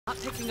Not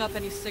picking up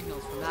any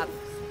signals from Atlas.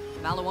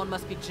 Maliwan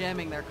must be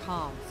jamming their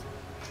comms.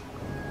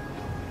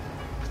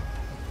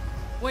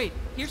 Wait,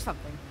 here's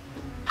something.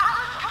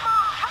 Atlas, come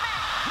on, come in!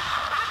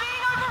 We're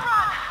being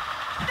overrun!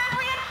 Send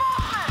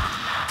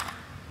reinforcements!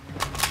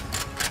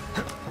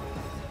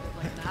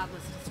 Like an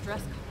Atlas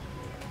distress call.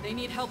 They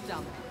need help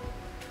down there.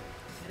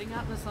 Getting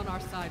Atlas on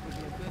our side would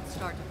be a good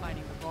start to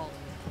finding the vault.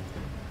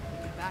 If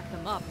we can back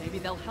them up, maybe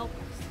they'll help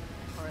us.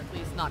 Or at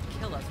least not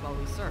kill us while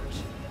we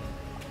search.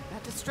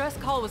 That distress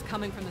call was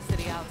coming from the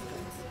city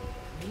outskirts.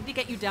 We need to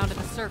get you down to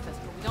the surface,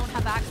 but we don't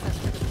have access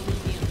to the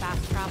Meridian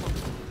fast travel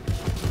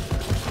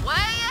route.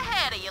 Way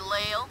ahead of you,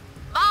 Lil.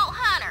 Vault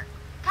Hunter,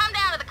 come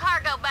down to the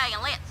cargo bay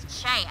and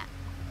let's chat.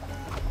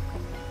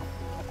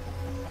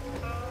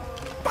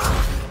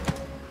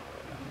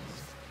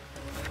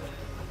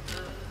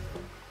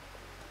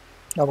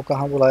 अब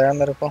कहाँ बुलाया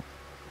मेरे को?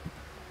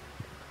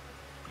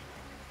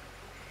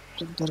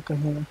 इधर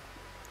कहीं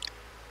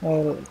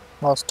और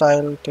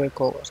hostile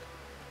takeover.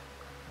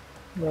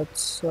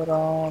 That's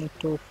around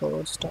 2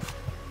 floors down.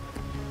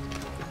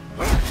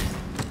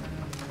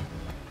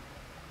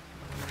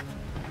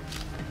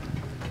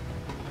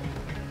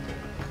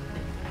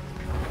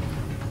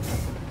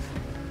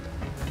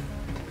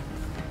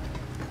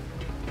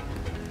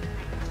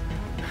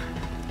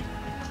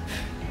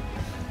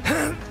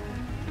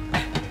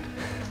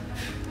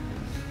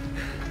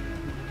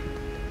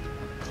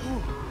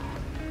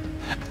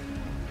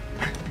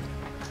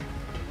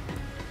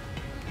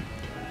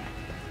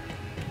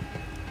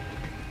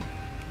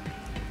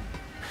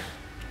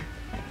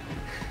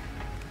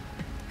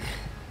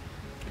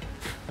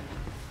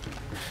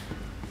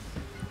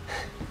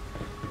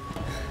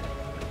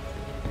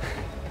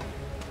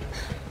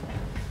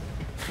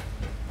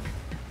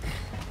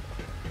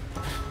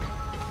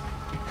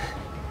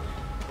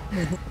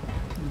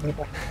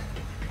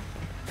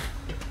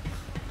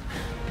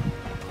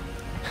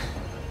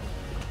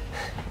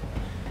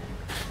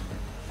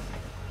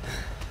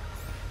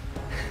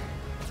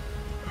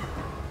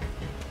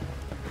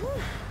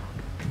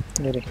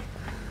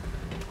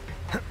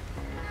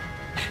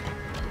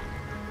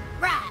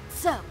 Right,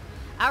 so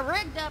I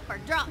rigged up our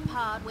drop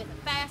pod with a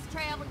fast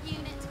travel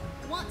unit.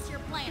 Once you're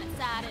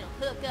planet-side, it'll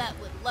hook up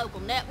with local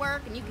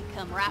network and you can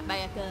come right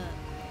back up.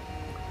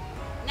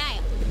 Now,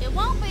 it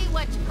won't be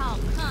what you call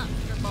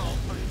comfortable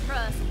or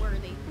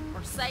trustworthy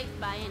or safe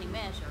by any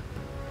measure.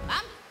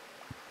 I'm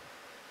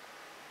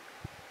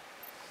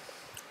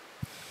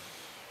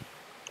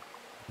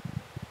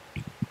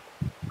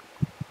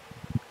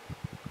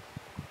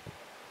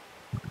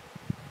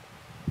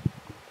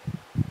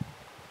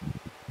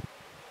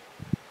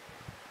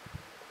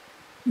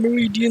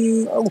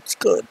Meridian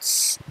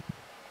outskirts.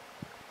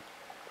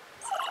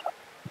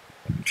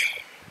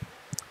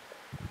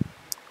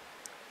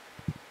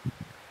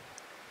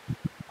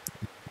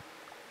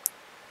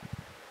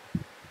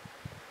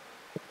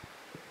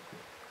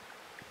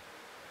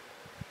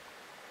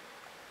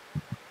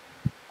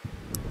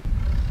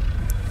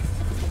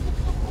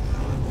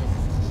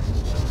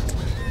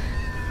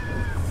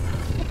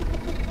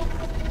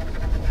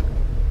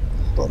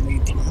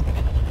 Promethea.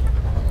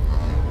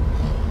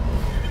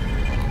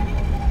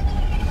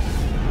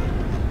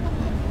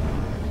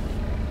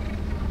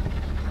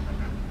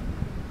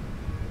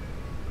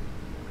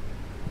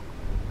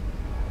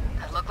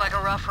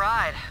 Rough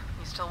ride.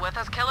 You still with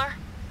us, killer?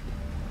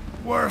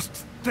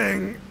 Worst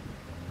thing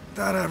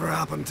that ever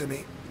happened to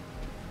me.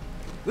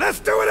 Let's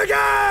do it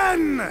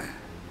again! As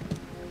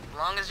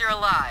long as you're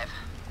alive.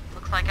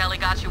 Looks like Ellie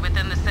got you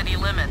within the city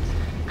limits.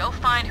 Go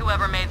find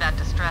whoever made that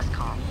distress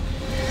call.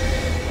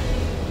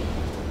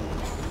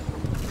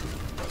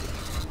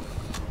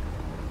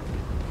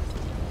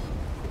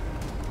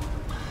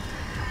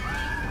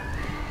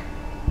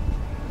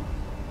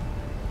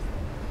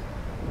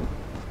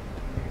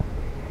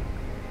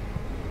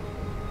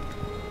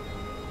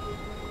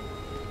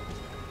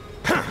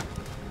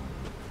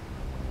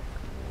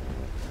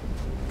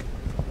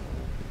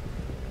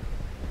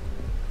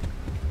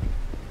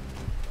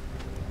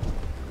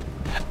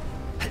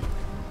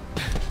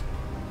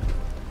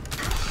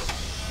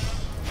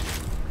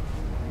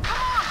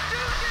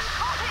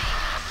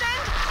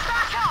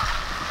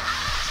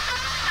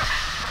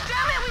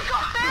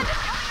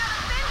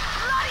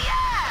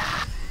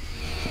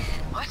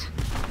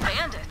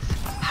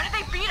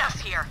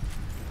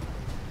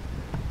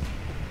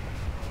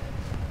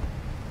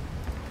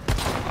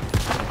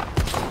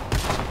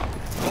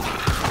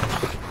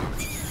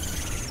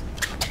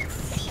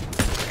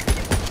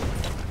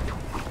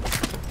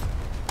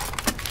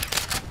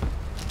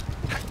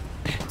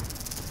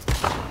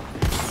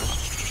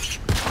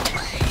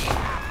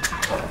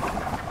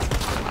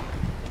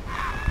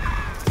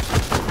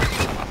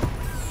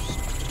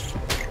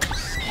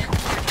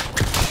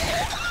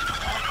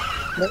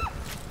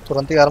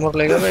 तुरंत ही armour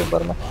लेगा एक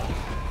बार में.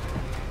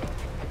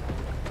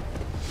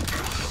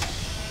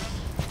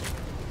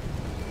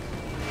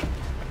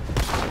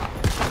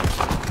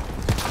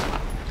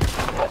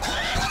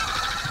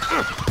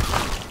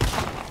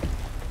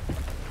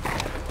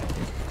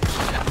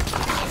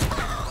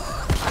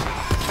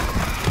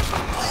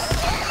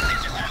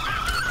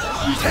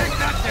 Take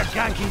that, you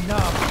ganky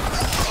knob!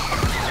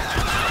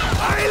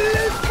 I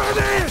live for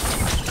this!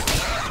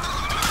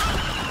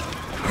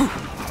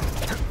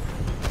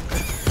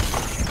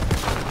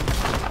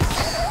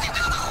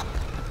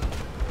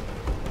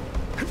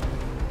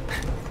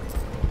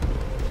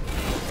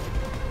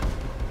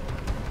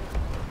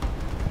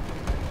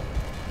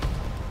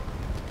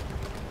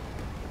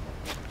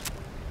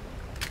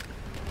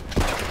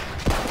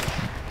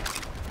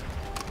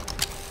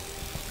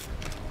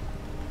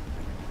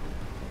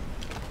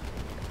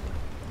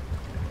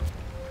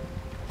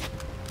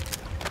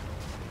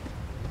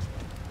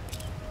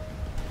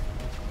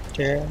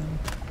 Okay,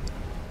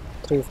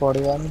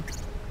 341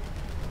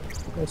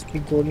 उसकी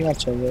गोलियां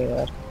चाहिए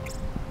यार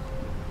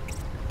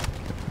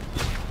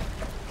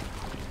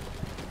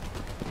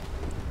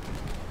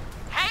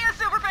Hey,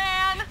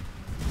 Superfan!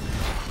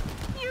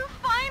 You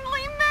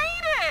finally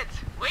made it!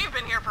 We've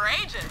been here for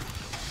ages.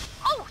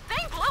 Oh,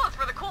 thank Lilith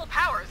for the cool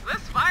powers.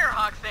 This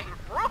Firehawk thing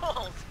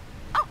rules.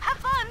 Oh, have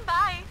fun.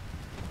 Bye.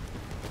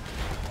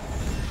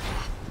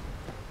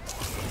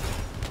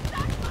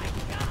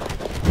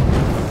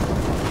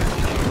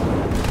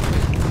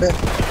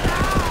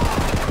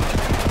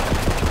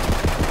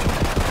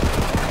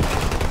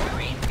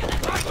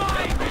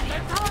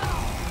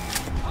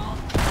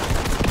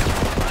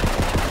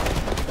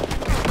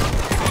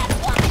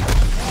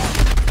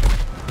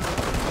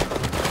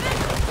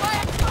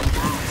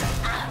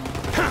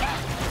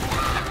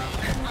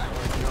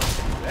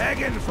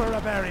 Begging for a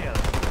burial.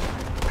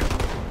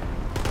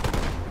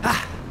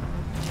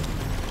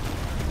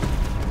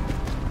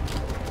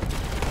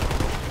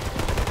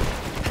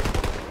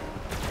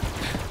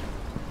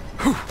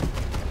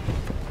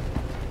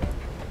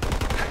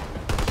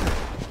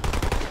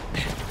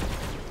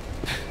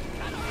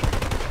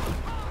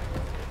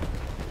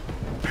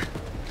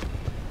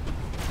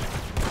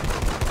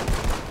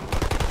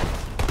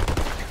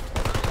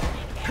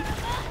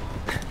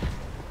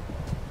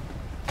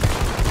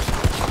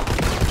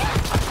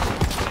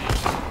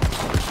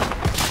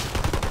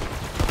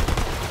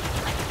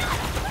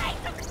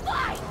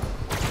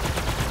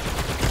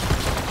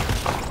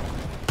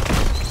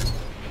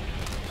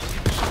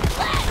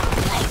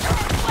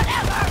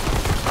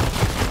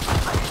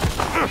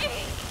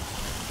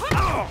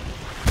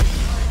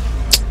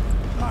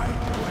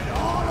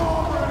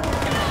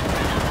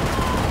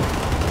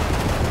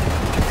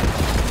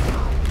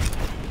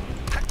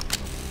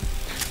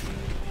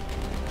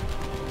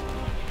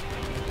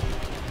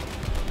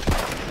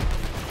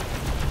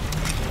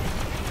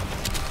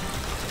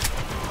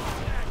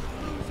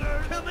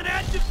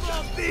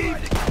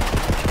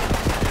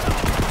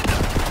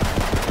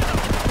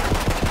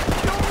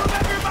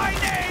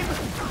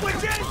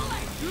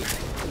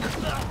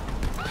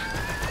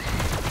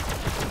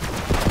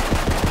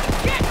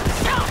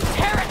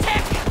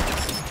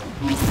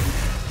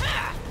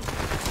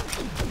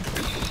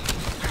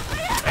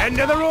 End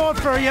of the road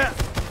for you.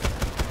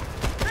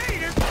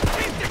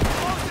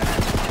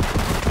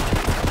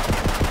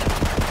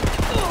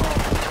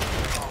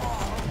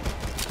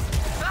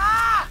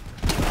 Ah!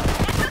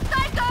 It's a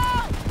psycho!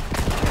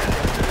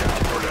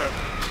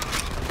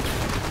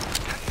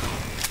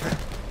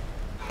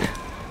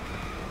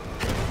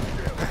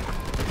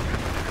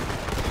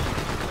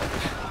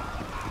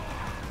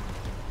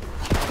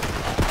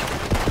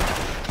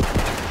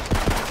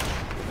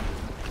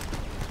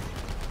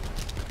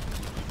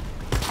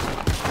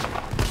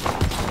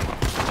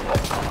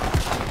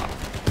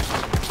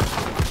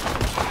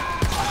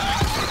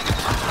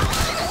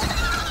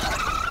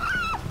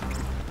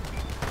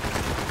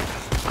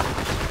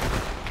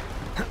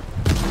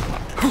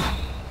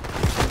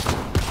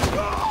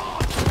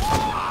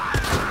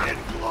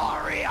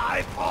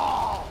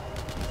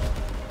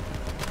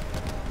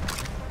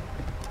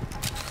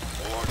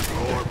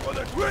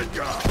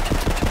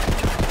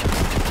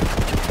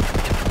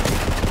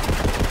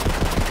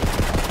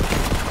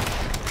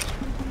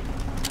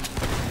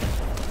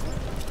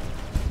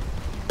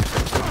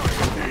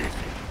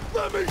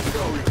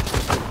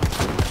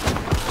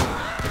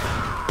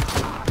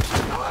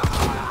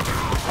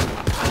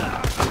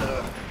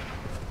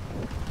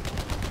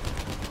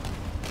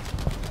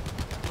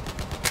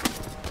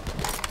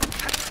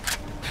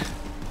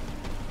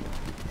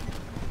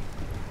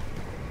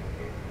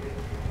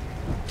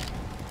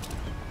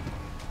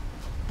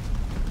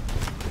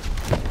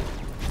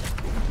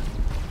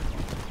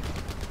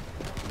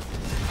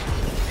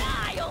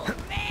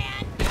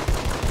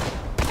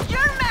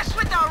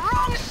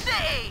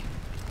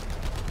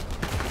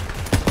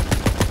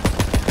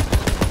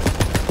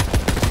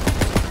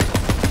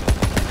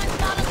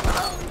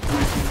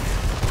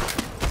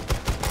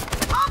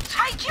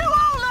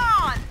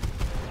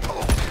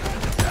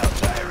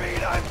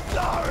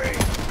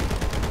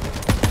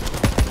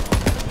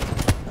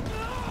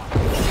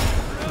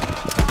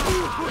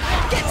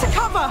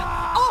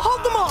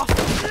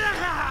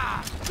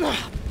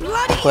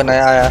 कोई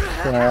नया आया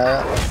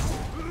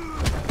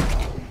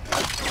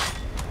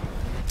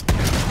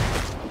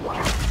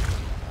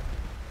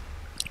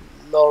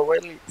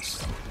Lorelei.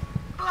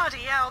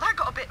 Bloody hell, that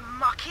got a bit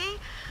mucky.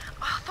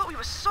 I thought we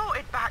were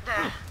sorted back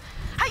there.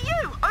 Hey,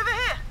 you! Over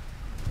here!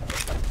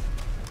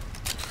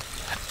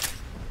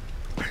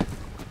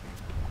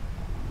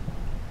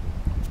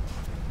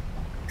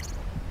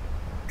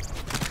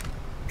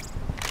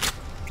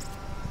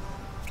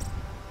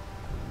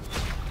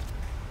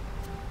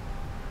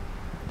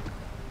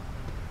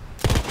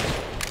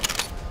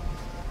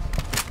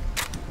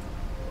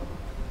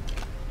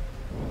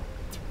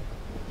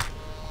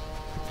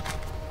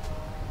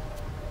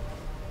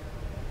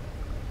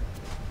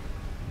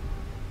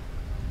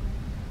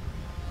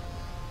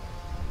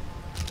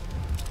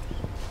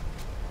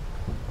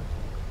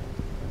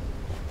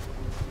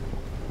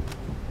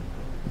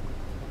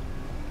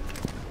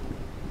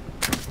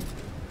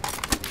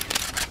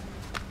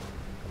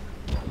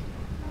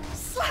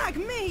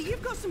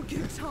 You've got some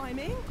good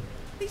timing.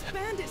 These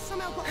bandits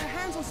somehow got their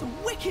hands on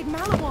some wicked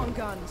Maliwan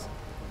guns.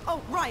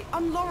 Oh, right,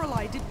 I'm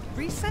Lorelei. Did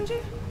Rhys send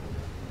you?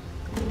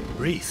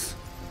 Rhys?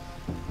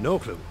 No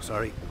clue,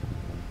 sorry.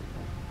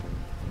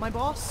 My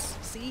boss,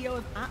 CEO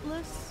of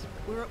Atlas.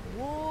 We're at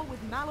war with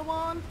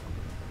Maliwan.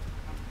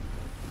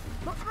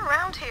 Not from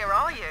around here,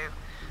 are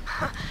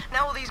you?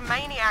 Now all these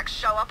maniacs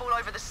show up all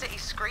over the city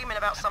screaming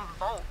about some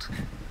vault.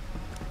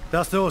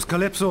 That's those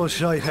Calypsos,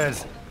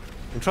 shitheads.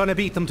 I'm trying to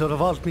beat them to the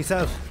vault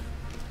myself.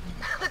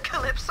 The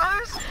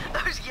Calypsos?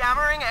 Those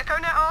yammering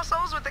EchoNet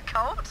arseholes with the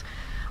cult?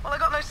 Well, I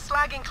got no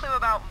slagging clue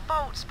about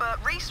vaults,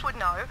 but Rhys would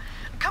know.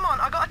 Come on,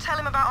 I gotta tell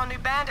him about our new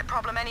bandit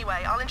problem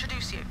anyway. I'll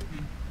introduce you.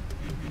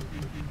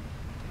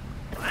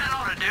 That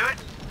ought to do it.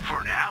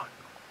 For now.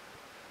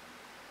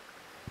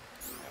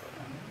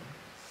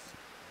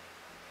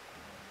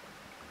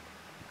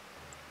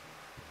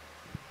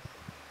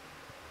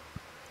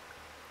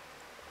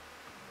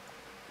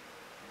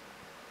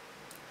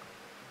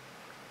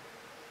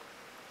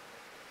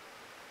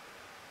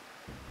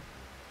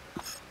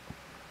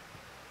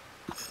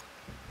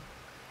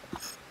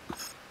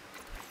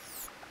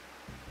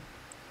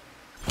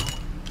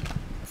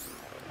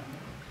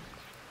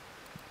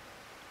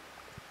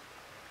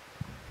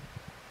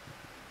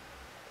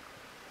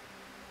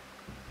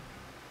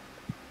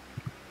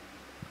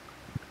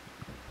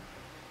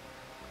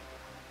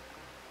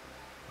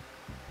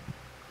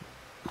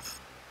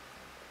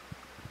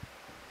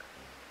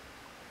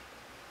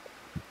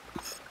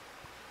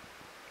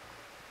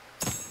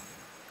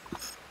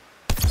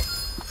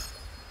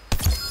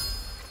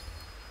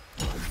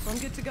 I'm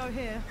good to go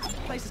here.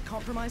 Place is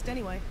compromised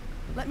anyway.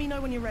 Let me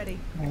know when you're ready.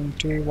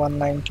 90,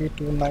 190,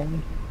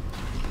 29.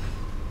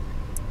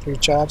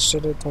 Recharge to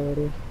the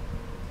 30.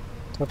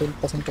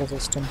 13%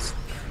 resistance.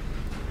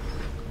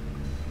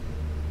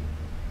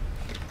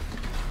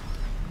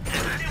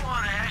 If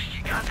anyone asks,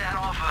 you got that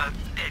off a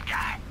dead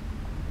guy.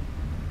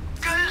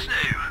 Good as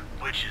new,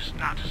 which is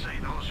not to say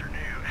those are new.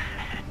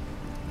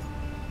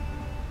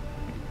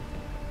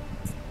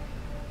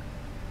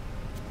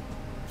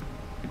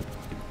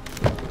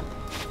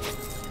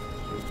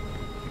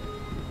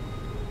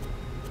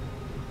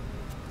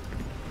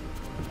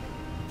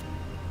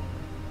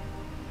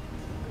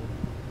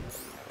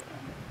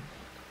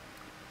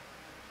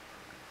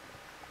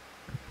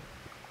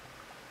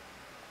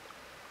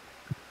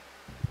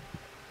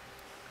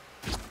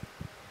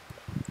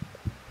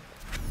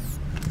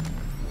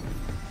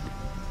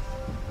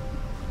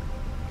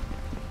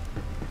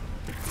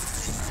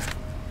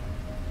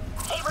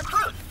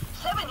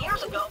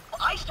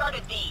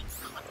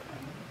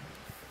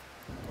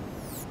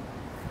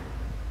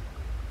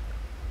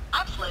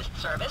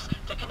 Service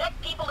to connect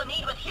people in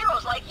need with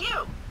heroes like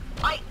you.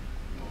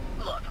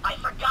 Look, I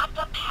forgot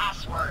the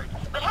password.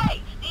 But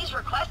hey, these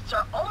requests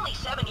are only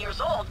 7 years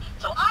old,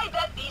 so I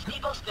bet these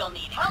people still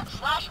need help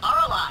 /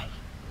 are alive.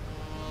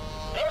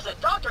 There's a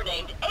doctor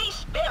named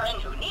Ace Barron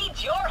who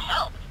needs your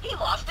help. He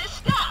lost his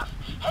staff.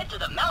 Head to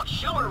the Mount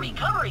Schuler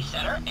Recovery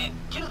Center and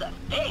do the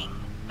thing.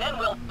 Then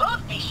we'll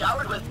both be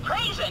showered with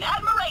praise and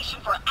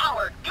admiration for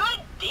our good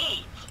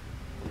deeds.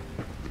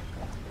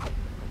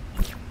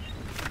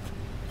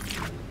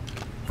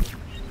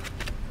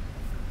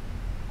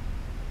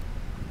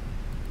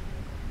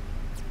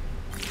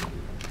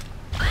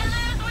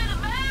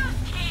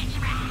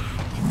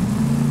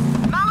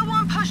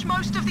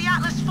 Most of the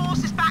Atlas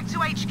forces back to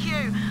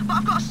HQ, but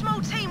I've got a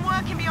small team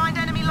working behind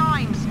enemy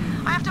lines.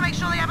 I have to make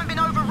sure they haven't been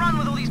overrun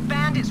with all these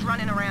bandits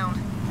running around.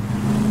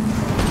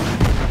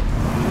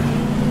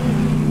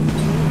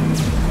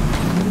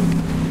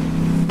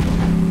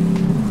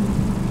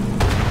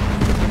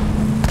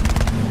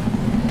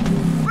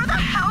 Where the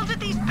hell did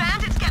these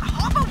bandits get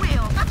hopper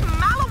wheels? That's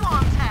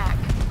Maliwan tech.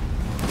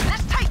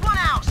 Let's take one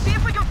out, see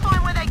if we can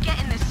find where they're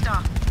getting this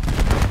stuff.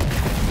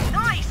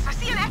 Nice, I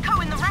see an Echo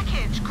in the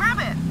wreckage. Grab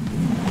it.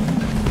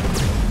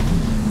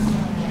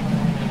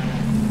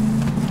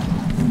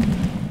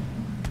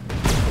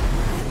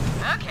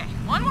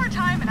 One more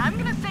time, and I'm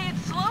gonna say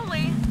it's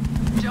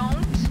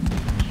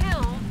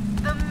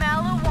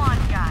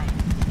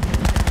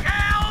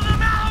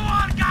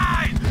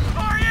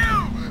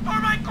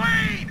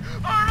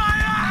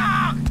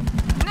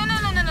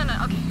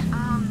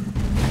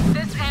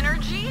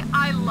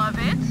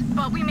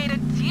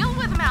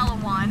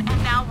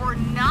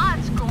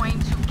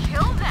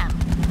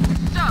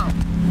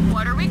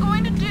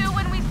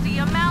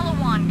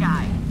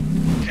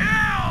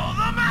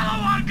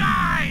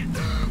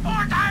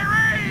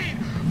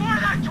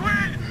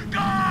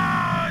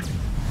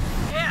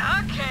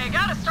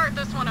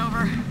start this one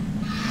over.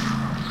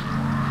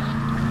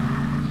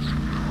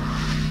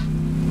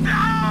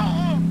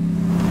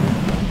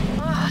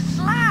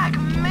 Slag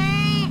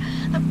me!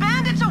 The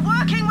bandits are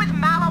working with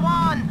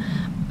Maliwan!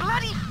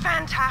 Bloody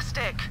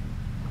fantastic!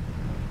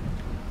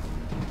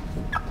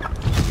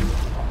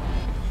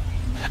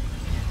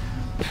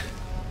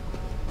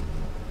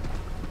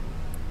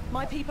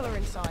 My people are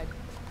inside.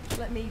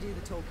 Let me do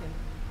the talking.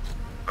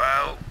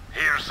 Well,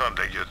 here's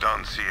something you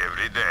don't see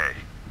every day.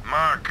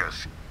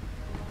 Marcus.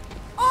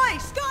 Oi,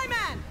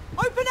 Skyman!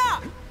 Open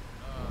up!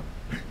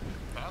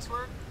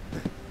 Password?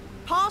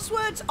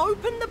 Passwords,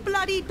 open the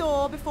bloody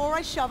door before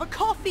I shove a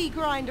coffee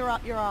grinder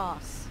up your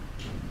ass.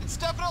 It's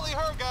definitely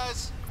her,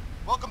 guys.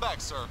 Welcome back,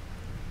 sir.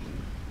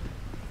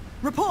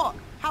 Report.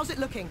 How's it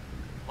looking?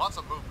 Lots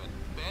of movement.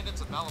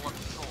 Bandits and Maliwan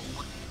patrol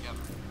working together.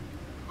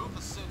 Move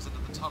the Civs into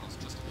the tunnels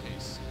just in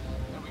case.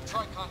 And we've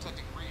tried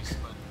contacting Rhys,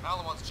 but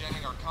Maliwan's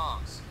jamming our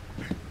comms.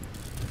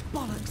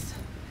 Bollocks.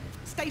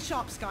 Stay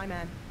sharp,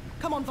 Skyman.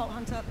 Come on, Vault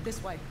Hunter,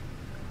 this way.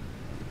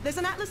 There's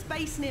an Atlas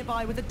base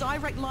nearby with a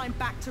direct line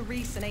back to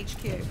Rhys and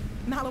HQ.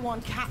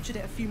 Maliwan captured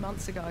it a few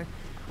months ago.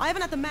 I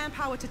haven't had the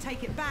manpower to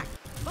take it back,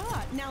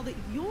 but now that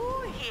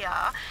you're Here,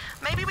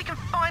 maybe we can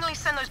finally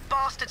send those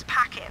bastards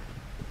packing.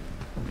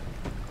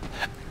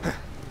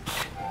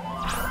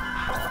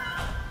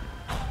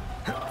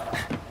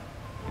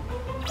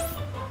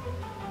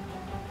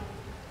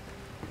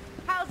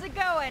 How's it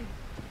going?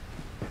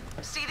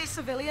 See these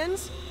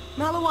civilians?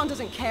 Maliwan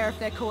doesn't care if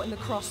they're caught in the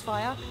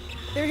crossfire.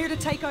 They're here to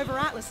take over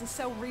Atlas and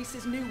sell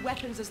Rhys's new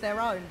weapons as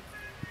their own.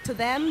 To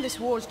them, this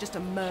war is just a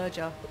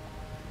merger.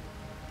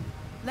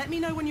 Let me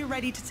know when you're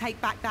ready to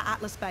take back that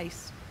Atlas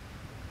base.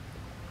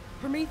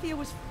 Promethea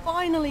was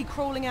finally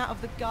crawling out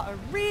of the gutter,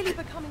 really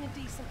becoming a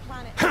decent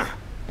planet.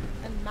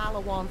 And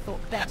Maliwan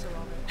thought better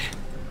of it.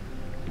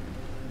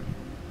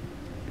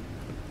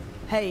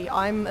 Hey,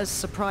 I'm as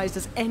surprised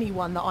as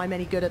anyone that I'm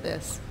any good at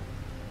this.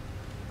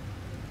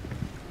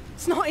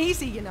 It's not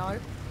easy, you know,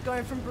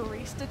 going from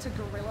barista to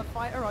guerrilla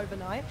fighter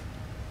overnight.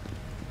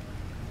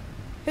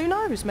 Who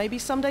knows, maybe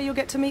someday you'll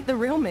get to meet the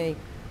real me.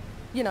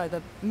 You know,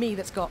 the me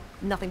that's got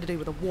nothing to do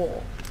with a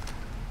war.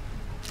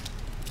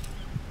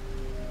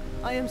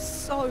 I am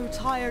so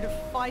tired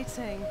of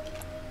fighting.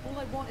 All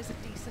I want is a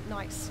decent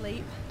night's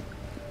sleep.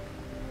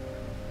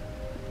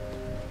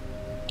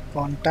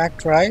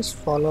 Contact Rhys,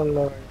 follow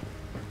Lorelei.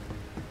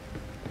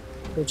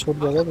 तो छूट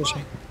गया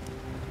पीछे.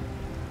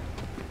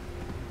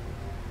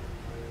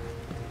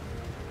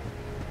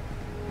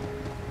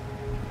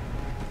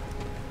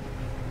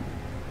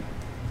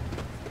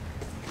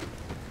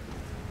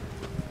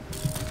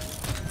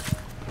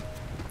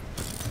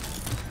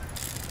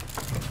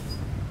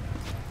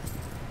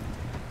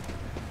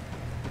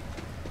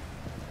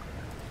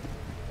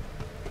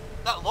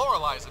 That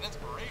Lorelei is an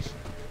inspiration.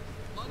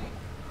 Bloody.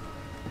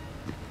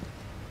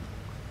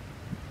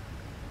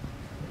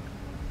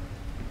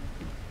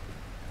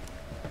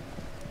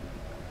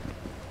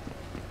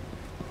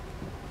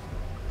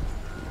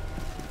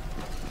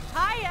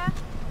 Hiya!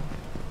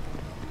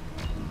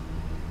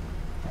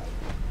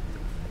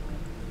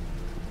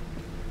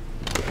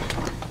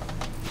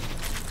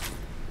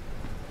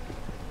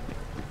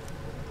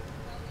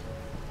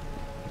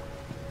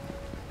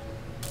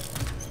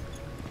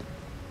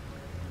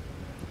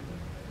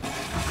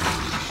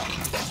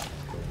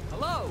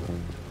 Hello?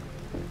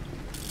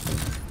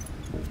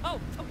 Oh,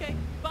 okay,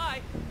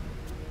 bye.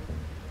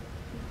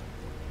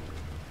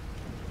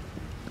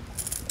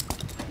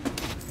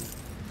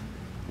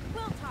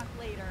 We'll talk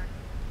later.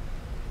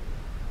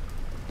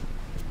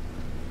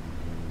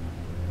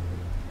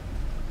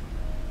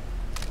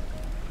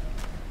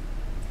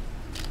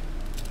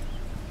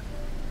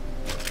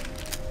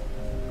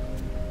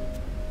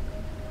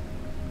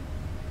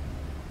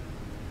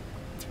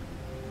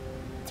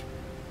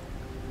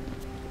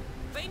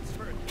 Thanks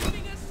for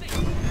keeping us safe.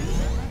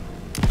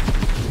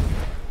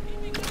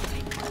 Keeping us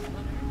safe, Hunter.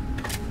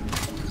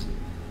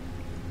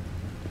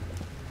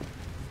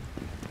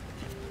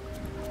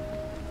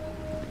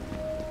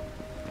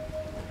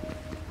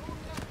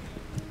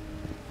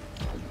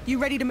 You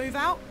ready to move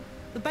out?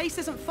 The base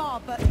isn't far,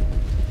 but...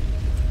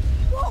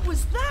 What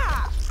was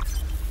that?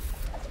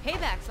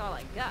 Payback's all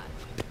I got.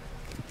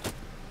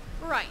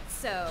 Right,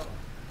 so,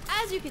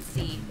 as you can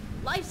see,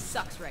 life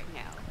sucks right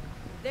now.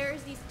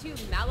 There's these two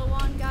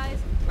Maliwan guys,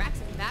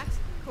 Rax and Max,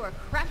 who are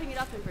crapping it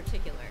up in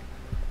particular.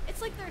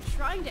 It's like they're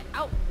trying to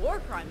out-war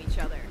crime each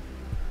other.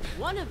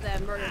 One of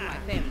them murdered my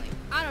family.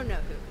 I don't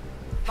know who.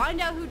 Find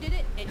out who did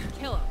it and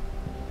kill him.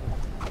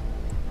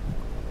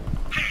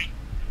 Hey,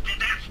 did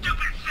that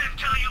stupid Civ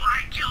tell you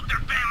I killed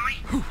their family?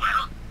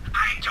 Well,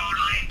 I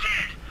totally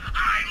did.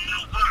 I'm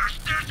the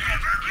worst there's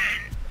ever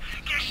been.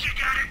 Guess you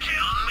gotta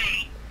kill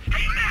me.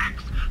 Hey,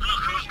 Max,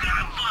 look who's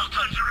got Vault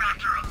Hunter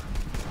after him.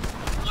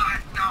 What?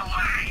 No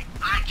way.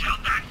 I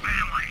killed that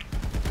family.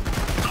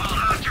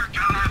 Vault Hunter,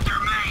 come after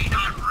me,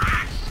 not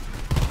Rex.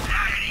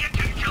 That idiot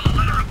can kill a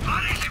litter of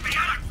bunnies if he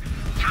had a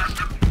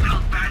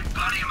custom-built bad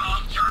bunny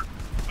monster,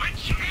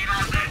 which he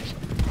doesn't.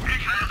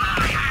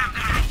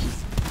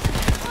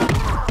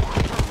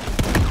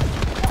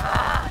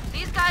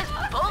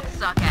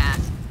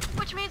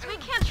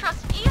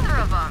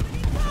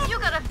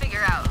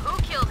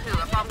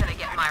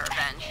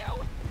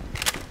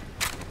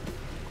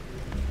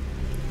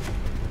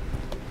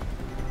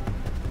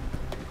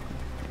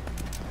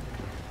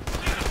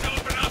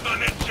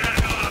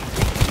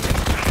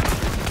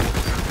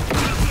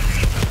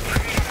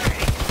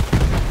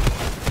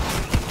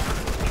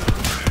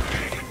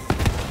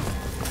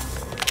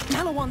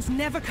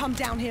 never come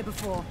down here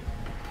before.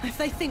 If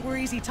they think we're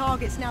easy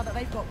targets now that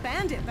they've got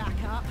Bandit back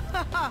up,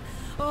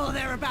 oh,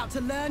 they're about to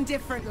learn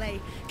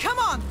differently. Come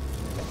on!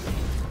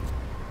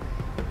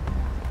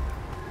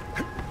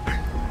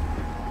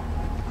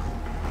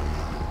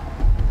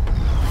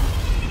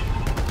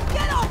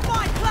 Get off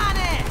my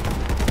planet!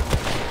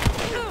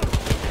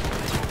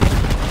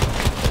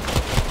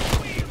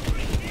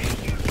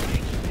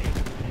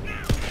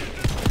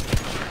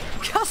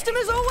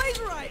 Customer's always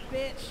right,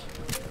 bitch.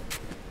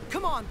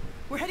 Come on,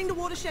 we're heading to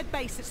Watershed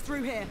base. It's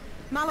through here.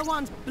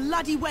 Maliwan's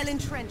bloody well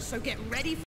entrenched, so get ready for